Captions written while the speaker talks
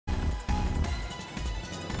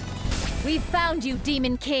We've found you,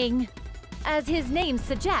 Demon King! As his name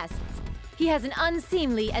suggests, he has an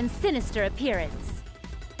unseemly and sinister appearance.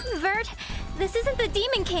 Vert, this isn't the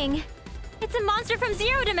Demon King. It's a monster from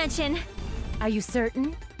Zero Dimension. Are you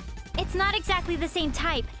certain? It's not exactly the same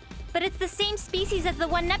type, but it's the same species as the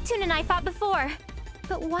one Neptune and I fought before.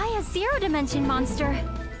 But why a Zero Dimension monster?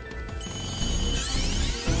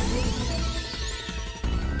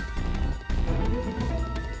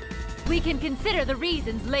 We can consider the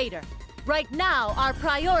reasons later. Right now, our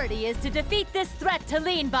priority is to defeat this threat to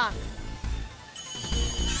Leanbox.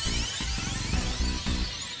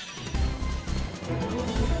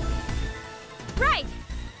 Right!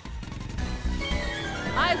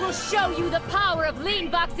 I will show you the power of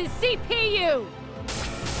Leanbox's CPU!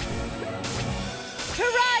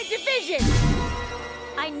 Terai Division!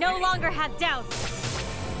 I no longer have doubts.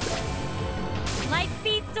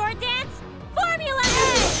 Lightspeed Sword Dance, Formula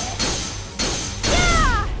Edge!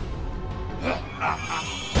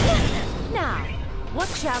 Now, what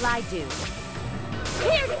shall I do?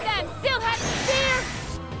 Here's them, Silhouette Spear!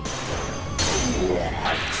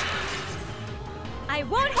 I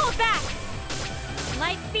won't hold back!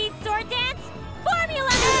 Lightspeed Sword Dance, Formula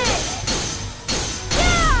Edge!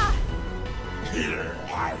 Yeah! Here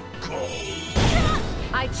I go.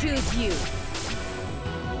 I choose you.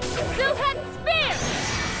 Silhouette Spear!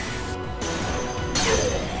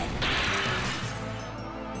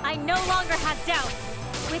 I no longer have doubt.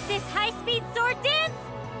 With this high-speed sword dance...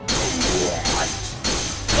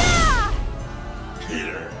 Yeah!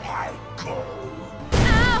 Here I go.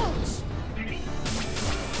 Ouch!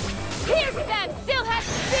 Here's them, Silhouette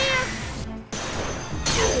Spear!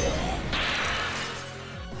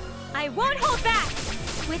 I won't hold back!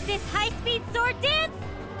 With this high-speed sword dance...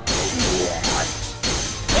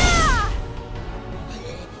 Yeah!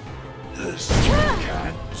 This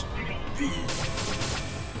can't be.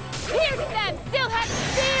 Here's them, Silhouette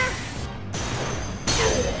Spear!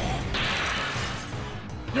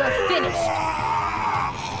 You're finished!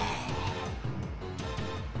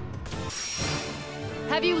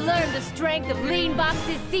 Have you learned the strength of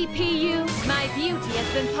Leanbox's CPU? My beauty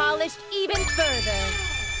has been polished even further.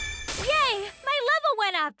 Yay! My level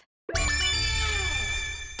went up!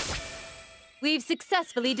 We've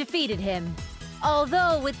successfully defeated him.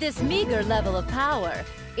 Although with this meager level of power,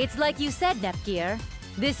 it's like you said, Nepgear.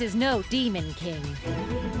 This is no Demon King.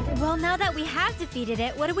 Well, now that we have defeated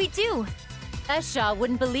it, what do we do? Esha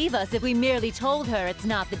wouldn't believe us if we merely told her it's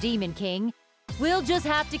not the Demon King. We'll just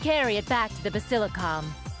have to carry it back to the Basilicom.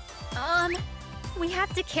 We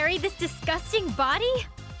have to carry this disgusting body?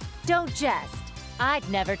 Don't jest. I'd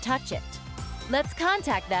never touch it. Let's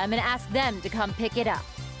contact them and ask them to come pick it up.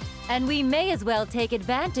 And we may as well take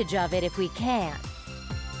advantage of it if we can.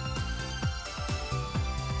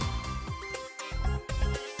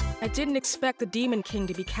 I didn't expect the Demon King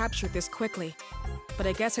to be captured this quickly, but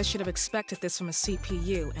I guess I should have expected this from a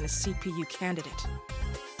CPU and a CPU candidate.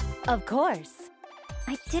 Of course.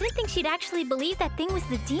 I didn't think she'd actually believe that thing was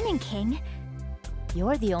the Demon King.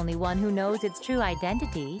 You're the only one who knows its true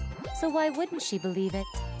identity, so why wouldn't she believe it?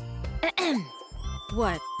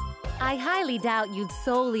 What? I highly doubt you'd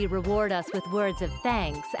solely reward us with words of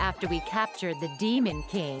thanks after we captured the Demon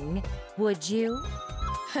King, would you?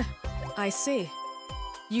 I see.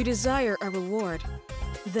 You desire a reward.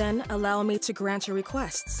 Then allow me to grant your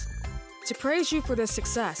requests. To praise you for this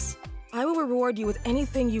success, I will reward you with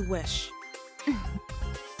anything you wish.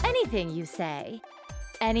 Anything, you say?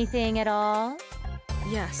 Anything at all?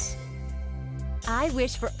 Yes. I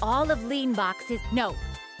wish for all of Leanbox's, no,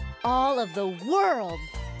 all of the world's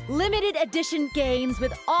limited edition games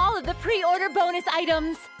with all of the pre-order bonus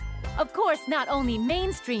items. Of course, not only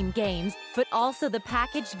mainstream games, but also the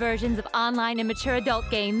packaged versions of online and mature adult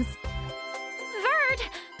games. Vert!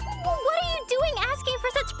 What are you doing asking for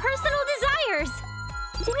such personal desires?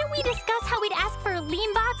 Didn't we discuss how we'd ask for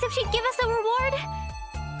Leanbox if she'd give us a reward?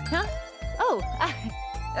 Huh?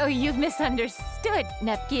 Oh, you've misunderstood,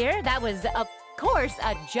 Nepgear. That was, of course,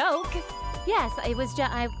 a joke. Yes, it was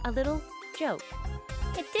just a little joke.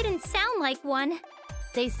 It didn't sound like one.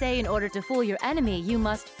 They say in order to fool your enemy, you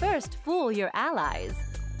must first fool your allies.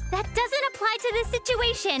 That doesn't apply to this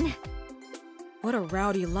situation. What a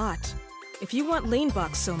rowdy lot. If you want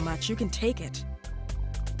Leanbox so much, you can take it.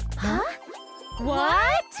 Huh?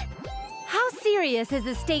 What? How serious is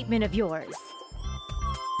this statement of yours?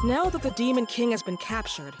 Now that the Demon King has been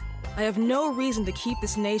captured, I have no reason to keep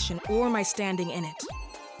this nation or my standing in it.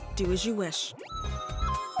 Do as you wish.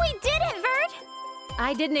 We did it, Vert!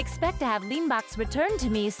 I didn't expect to have Leanbox returned to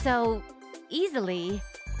me so easily.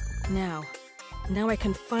 Now I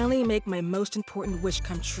can finally make my most important wish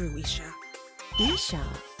come true, Isha. Isha?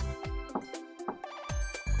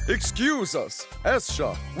 Excuse us.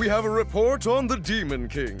 Escha, we have a report on the Demon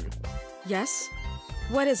King. Yes?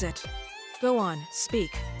 What is it? Go on,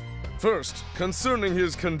 speak. First, concerning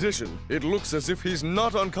his condition, it looks as if he's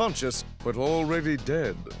not unconscious, but already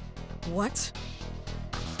dead. What?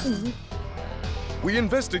 We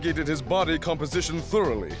investigated his body composition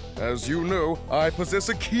thoroughly. As you know, I possess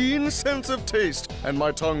a keen sense of taste, and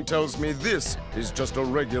my tongue tells me this is just a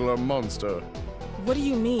regular monster. What do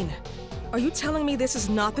you mean? Are you telling me this is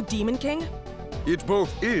not the Demon King? It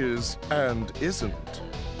both is and isn't.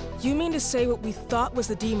 You mean to say what we thought was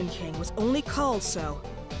the Demon King was only called so,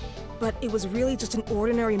 but it was really just an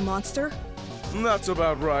ordinary monster? That's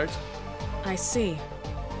about right. I see.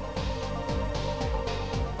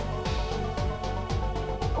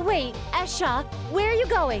 Wait, Escha, where are you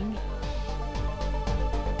going?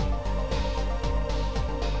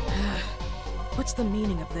 What's the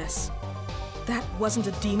meaning of this? That wasn't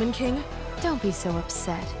a Demon King? Don't be so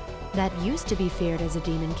upset. That used to be feared as a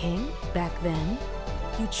Demon King, back then.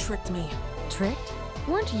 You tricked me. Tricked?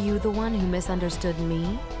 Weren't you the one who misunderstood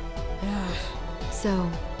me? So,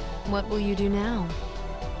 what will you do now?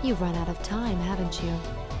 You've run out of time, haven't you?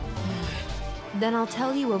 Then I'll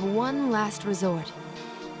tell you of one last resort.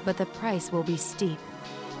 But the price will be steep.